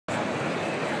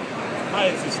Hi,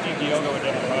 this is Steve Diogo with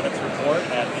Dental Products Report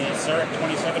at the CEREC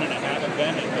 27 and a half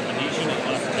event at the Venetian in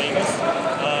Las Vegas.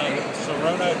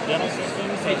 Sirona Dental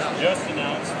Systems has just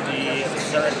announced the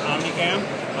CEREC Omnicam.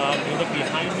 If you look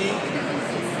behind me,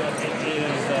 it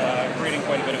is creating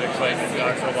quite a bit of excitement.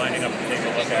 Docs are lining up to take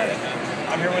a look at it.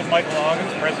 I'm here with Michael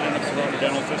Augins, president of Sirona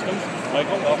Dental Systems.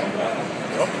 Michael, welcome.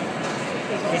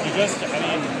 Could you just,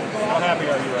 how happy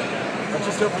are you right now? I'm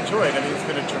just overjoyed. It's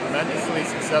been a tremendously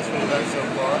successful event so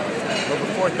far.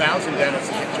 Over 4,000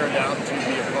 dentists have turned out to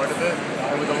be a part of it.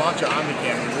 And with the launch of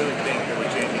Omnicam, we really think that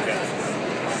we're changing dentists.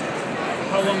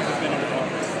 How long has it been in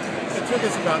development? It took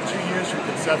us about 2 years from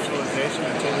conceptualization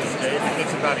until this day. It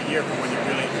takes about a year from when you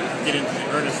really get into the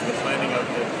earnest of the planning of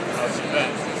the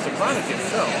event. The product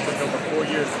itself took over 4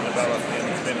 years to develop,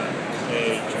 and it's been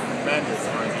a tremendous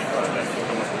R&D project to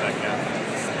come up with that gap.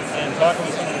 And talking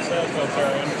with some of the sales folks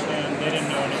there, I understand they didn't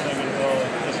know anything until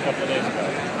just a couple of days ago.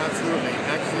 Absolutely.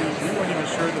 Actually, we weren't even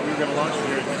sure that we were going to launch it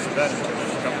here at this event until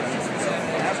just a couple of weeks ago.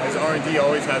 As R&D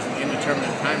always has an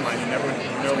indeterminate timeline, you never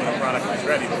know when a product is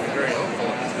ready, but we're very hopeful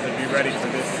to be ready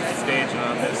for this stage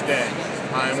on this day.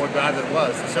 And we're glad that it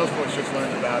was. The sales force just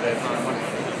learned about it on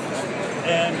Monday.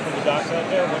 And for the docs out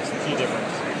there, what's the key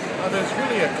difference? There's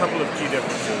really a couple of key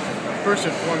differences. First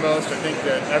and foremost, I think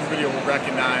that everybody will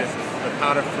recognize the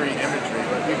powder-free imagery,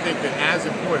 but we think that as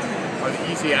important are the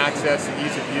easy access, the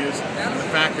ease of use, and the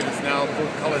fact that it's now full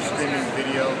color streaming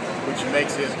video, which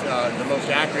makes it the most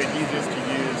accurate, easiest to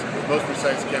use, most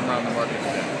precise camera on the market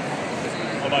today.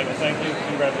 Well, Michael, thank you.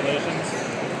 Congratulations.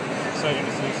 Exciting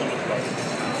to see so much progress.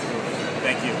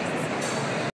 Thank you.